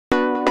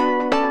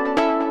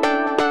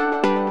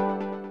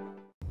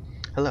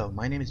Hello,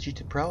 my name is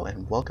G2 Pro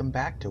and welcome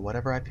back to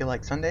Whatever I Feel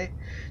Like Sunday.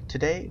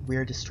 Today we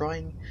are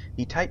destroying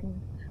the Titan,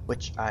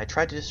 which I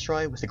tried to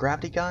destroy with a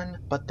gravity gun,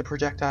 but the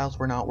projectiles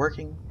were not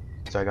working,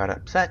 so I got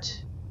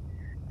upset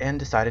and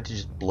decided to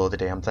just blow the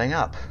damn thing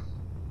up.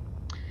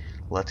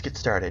 Let's get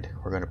started.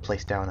 We're going to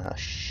place down a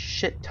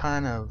shit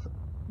ton of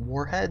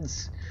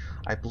warheads.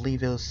 I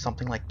believe it was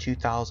something like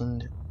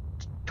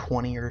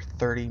 2,020 or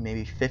 30,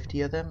 maybe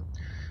 50 of them.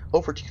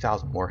 Over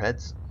 2,000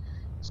 warheads.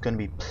 It's going to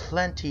be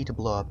plenty to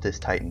blow up this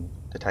Titan,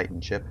 the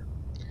Titan ship,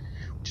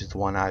 which is the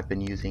one I've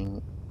been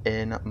using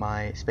in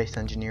my Space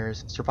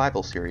Engineers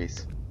survival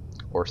series,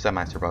 or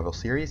semi-survival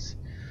series.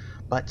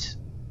 But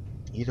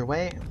either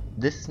way,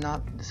 this is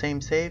not the same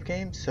save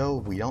game,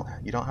 so you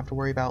don't have to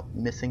worry about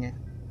missing it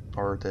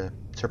or the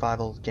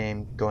survival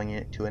game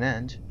going to an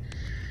end.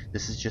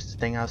 This is just a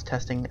thing I was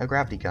testing a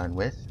gravity gun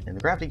with, and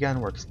the gravity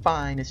gun works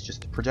fine. It's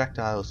just the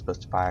projectile it's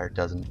supposed to fire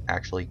doesn't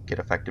actually get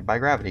affected by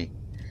gravity,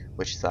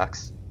 which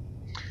sucks.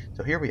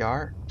 So here we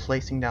are,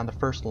 placing down the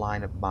first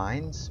line of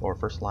mines, or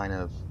first line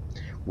of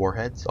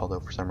warheads,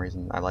 although for some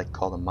reason I like to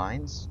call them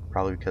mines,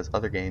 probably because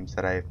other games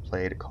that I've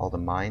played call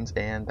them mines,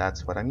 and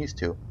that's what I'm used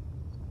to.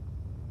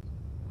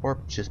 Or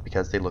just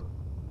because they look,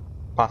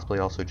 possibly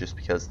also just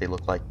because they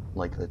look like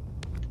the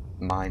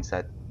mines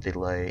that they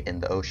lay in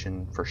the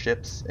ocean for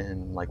ships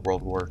in like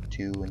World War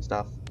II and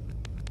stuff.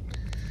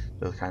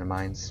 Those kind of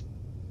mines,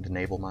 the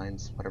naval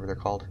mines, whatever they're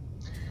called.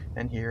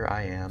 And here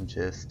I am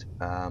just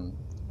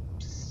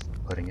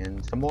putting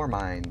in some more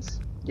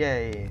mines.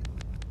 Yay!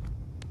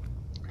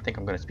 I think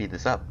I'm going to speed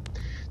this up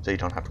so you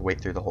don't have to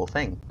wait through the whole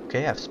thing.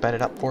 Okay, I've sped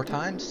it up 4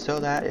 times so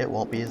that it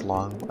won't be as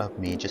long of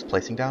me just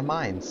placing down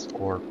mines.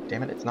 Or,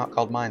 damn it, it's not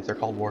called mines, they're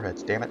called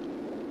warheads, damn it.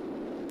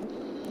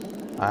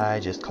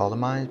 I just call them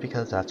mines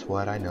because that's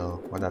what I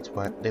know, or that's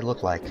what they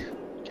look like.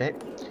 Okay,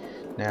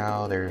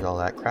 now there's all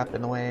that crap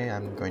in the way.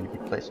 I'm going to be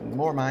placing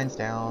more mines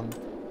down.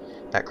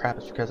 That crap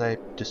is because I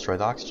destroyed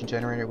the oxygen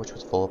generator, which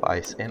was full of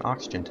ice and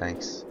oxygen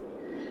tanks.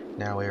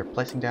 Now we're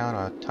placing down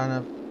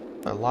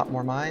a lot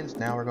more mines.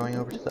 Now we're going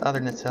over to the other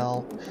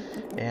nacelle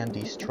and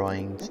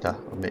destroying stuff,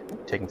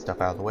 taking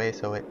stuff out of the way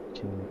so we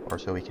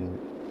can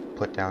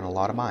put down a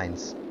lot of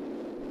mines.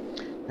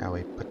 Now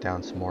we put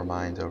down some more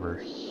mines over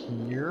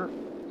here.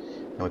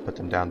 And we put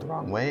them down the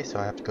wrong way, so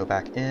I have to go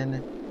back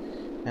in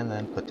and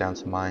then put down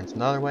some mines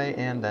another way,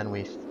 and then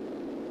we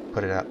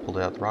pulled it out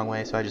the wrong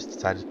way, so I just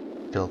decided to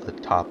fill the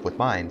top with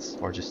mines,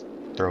 or just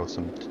throw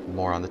some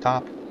more on the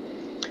top.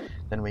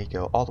 Then we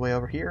go all the way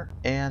over here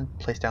and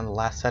place down the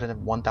last set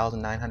of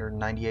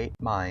 1,998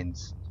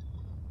 mines.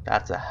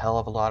 That's a hell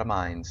of a lot of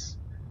mines.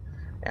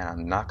 And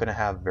I'm not going to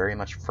have very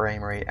much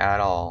frame rate at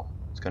all.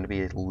 It's going to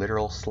be a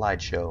literal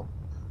slideshow.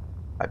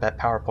 I bet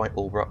PowerPoint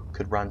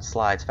could run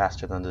slides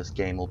faster than this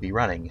game will be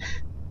running.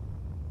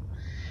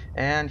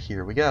 And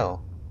here we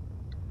go.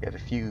 We have a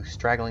few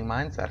straggling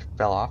mines that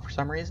fell off for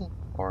some reason,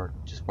 or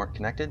just weren't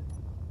connected.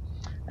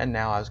 And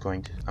now I'm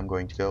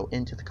going to go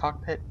into the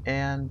cockpit,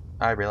 and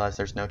I realize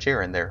there's no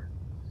chair in there.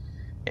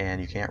 And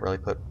you can't really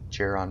put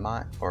chair on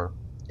mine, or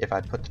if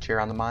I'd put the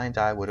chair on the mines,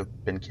 I would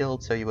have been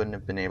killed, so you wouldn't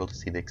have been able to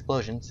see the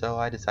explosion. So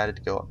I decided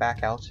to go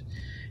back out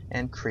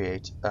and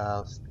create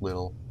a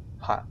little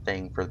hot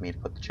thing for me to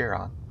put the chair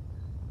on.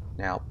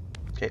 Now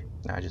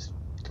I just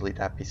delete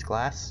that piece of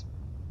glass.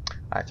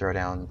 I throw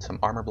down some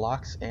armor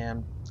blocks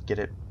and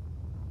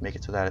make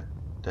it so that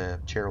the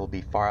chair will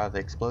be far out of the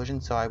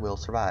explosion, so I will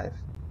survive.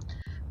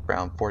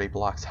 Around 40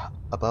 blocks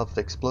above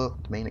the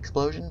main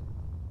explosion,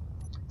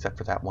 except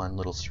for that one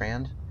little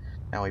strand.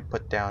 Now we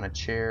put down a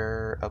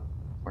chair. Oh,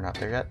 we're not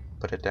there yet.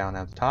 Put it down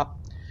at the top.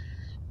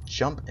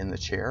 Jump in the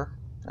chair.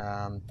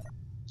 There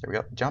we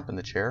go. Jump in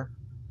the chair.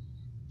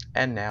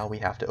 And now we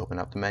have to open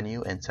up the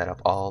menu and set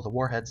up all the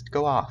warheads to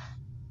go off.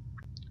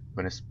 I'm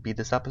going to speed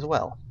this up as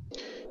well.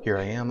 Here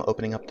I am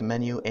opening up the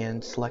menu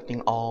and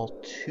selecting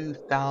all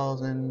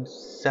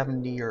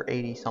 2,070 or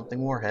 80 something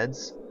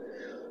warheads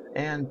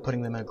and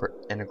putting them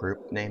in a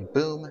group named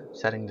Boom,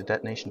 setting the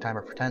detonation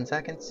timer for 10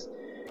 seconds,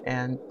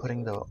 and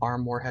putting the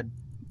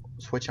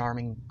switch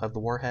arming of the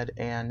warhead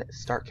and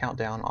start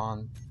countdown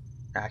on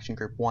action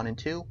group 1 and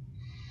 2.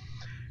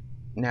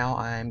 Now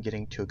I'm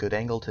getting to a good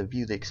angle to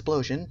view the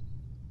explosion,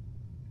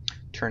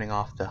 turning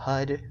off the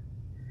HUD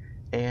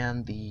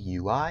and the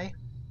UI,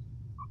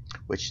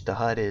 which the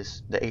HUD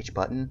is the H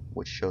button,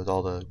 which shows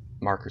all the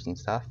markers and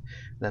stuff.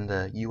 Then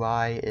the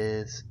UI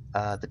is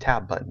the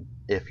tab button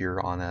if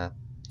you're on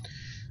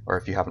or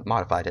if you haven't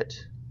modified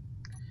it.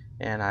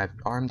 And I've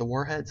armed the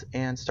warheads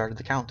and started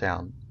the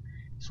countdown.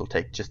 This will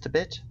take just a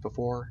bit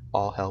before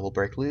all hell will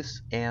break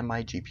loose, and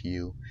my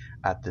GPU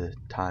at the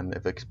time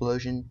of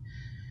explosion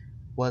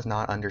was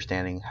not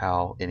understanding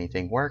how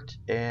anything worked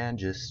and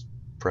just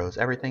froze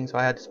everything, so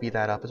I had to speed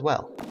that up as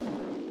well.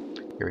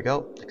 Here we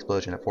go,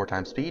 explosion at 4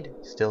 times speed,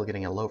 still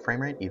getting a low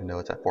frame rate even though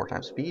it's at 4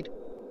 times speed.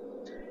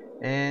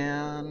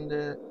 And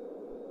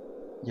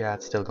yeah,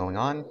 it's still going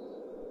on.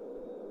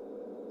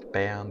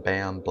 Bam,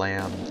 bam,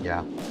 blam,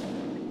 yeah.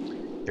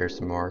 There's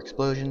some more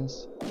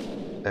explosions.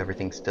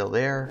 Everything's still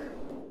there.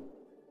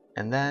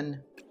 And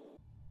then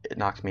it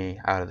knocked me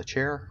out of the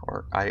chair,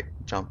 or I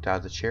jumped out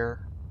of the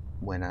chair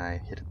when I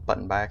hit a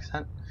button by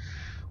accident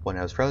when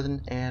I was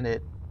frozen, and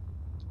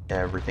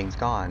everything's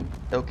gone.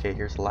 Okay,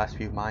 here's the last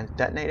few mines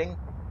detonating.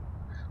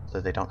 So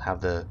they don't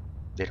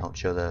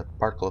show the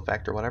particle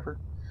effect or whatever.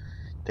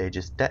 They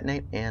just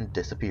detonate and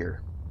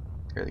disappear.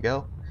 Here they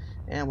go,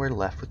 and we're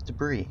left with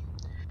debris.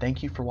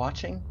 Thank you for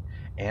watching,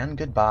 and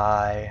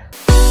goodbye.